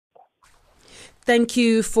Thank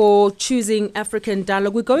you for choosing African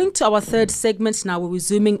Dialogue. We're going to our third segment now, where we're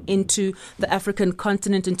zooming into the African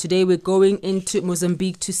continent. And today we're going into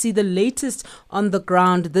Mozambique to see the latest on the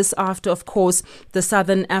ground. This after, of course, the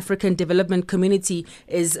Southern African Development Community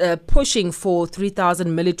is pushing for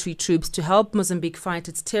 3,000 military troops to help Mozambique fight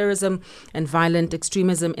its terrorism and violent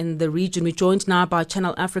extremism in the region. We're joined now by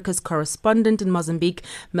Channel Africa's correspondent in Mozambique,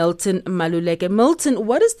 Milton Maluleke. Milton,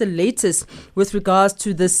 what is the latest with regards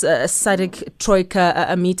to this SADC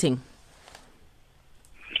Troika meeting?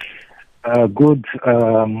 Good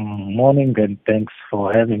morning, and thanks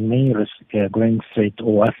for having me. Going straight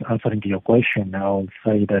to answering your question, I'll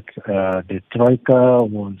say that the Troika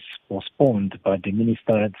was postponed, but the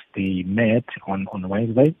ministers, they met on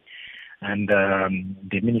Wednesday, and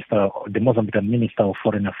the Mozambican Minister of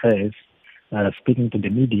Foreign Affairs, speaking to the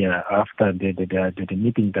media after the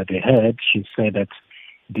meeting that they had, she said that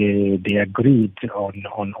they agreed on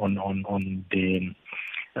the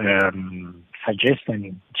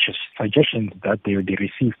suggestions that they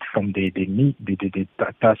received from the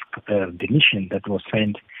mission that was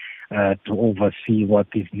sent to oversee what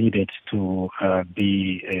is needed to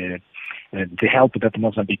be the help that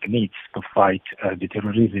Mozambique needs to fight the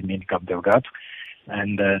terrorism in Cabo Delgado.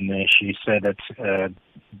 And then she said that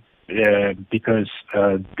because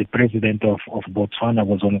the president of Botswana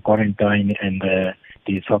was on quarantine, and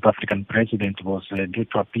the South African president was due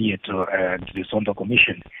to appear to the Zondo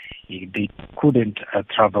Commission, they couldn't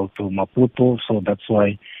travel to Maputo, so that's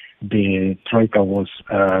why the Troika was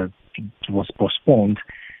postponed,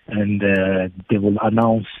 and they will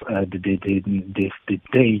announce the date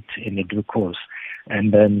in the due course.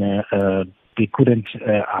 And then they couldn't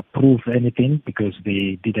approve anything because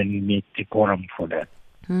they didn't meet the quorum for that.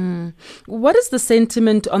 What is the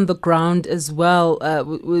sentiment on the ground as well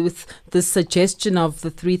with the suggestion of the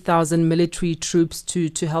 3,000 military troops to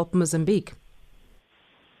help Mozambique?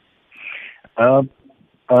 To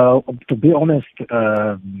be honest,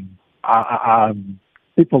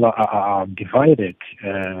 people are divided.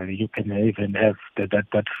 You can even have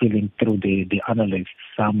that feeling through the analysts.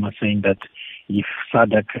 Some are saying that if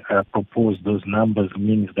SADC proposed those numbers,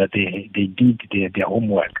 means that they did their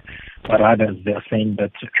homework. But others, they're saying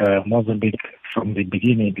that Mozambique, from the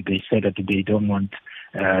beginning, they said that they don't want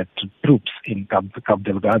troops in Cabo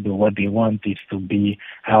Delgado. What they want is to be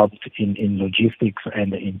helped in logistics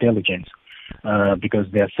and intelligence. Because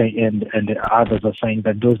they are saying, and the others are saying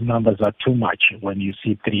that those numbers are too much. When you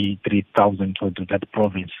see 3,000 to that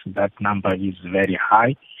province, that number is very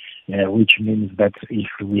high, which means that if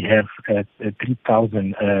we have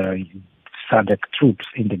 3,000 SADC troops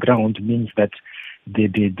in the ground, means that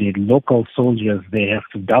the local soldiers, they have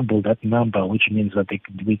to double that number, which means that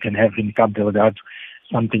we can have in Cabo Delgado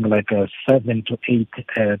something like 7,000 to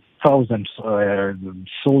 8,000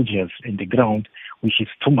 soldiers in the ground, which is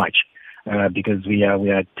too much. Because we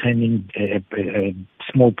are turning a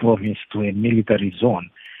small province to a military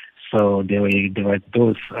zone. So there were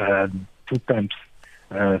those two camps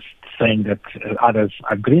saying that others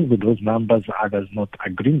agreeing with those numbers, others not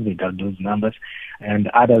agreeing with those numbers, and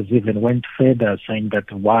others even went further, saying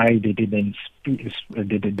that why they didn't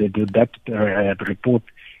that report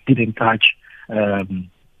didn't touch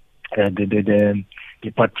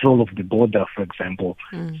the patrol of the border, for example.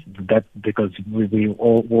 That because we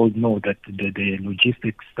all know that the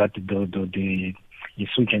logistics that the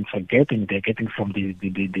insurgents are getting, they're getting from the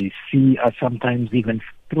sea, are sometimes even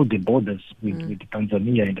through the borders with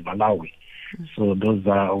Tanzania and Malawi. So those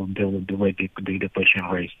are the way the question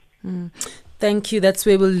raised. Thank you. That's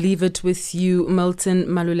where we'll leave it with you, Milton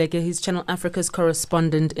Maluleke. He's Channel Africa's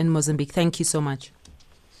correspondent in Mozambique. Thank you so much.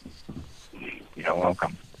 You're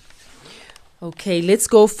welcome. Okay, let's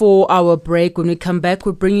go for our break. When we come back,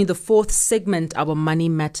 we'll bring you the fourth segment, our Money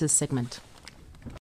Matters segment.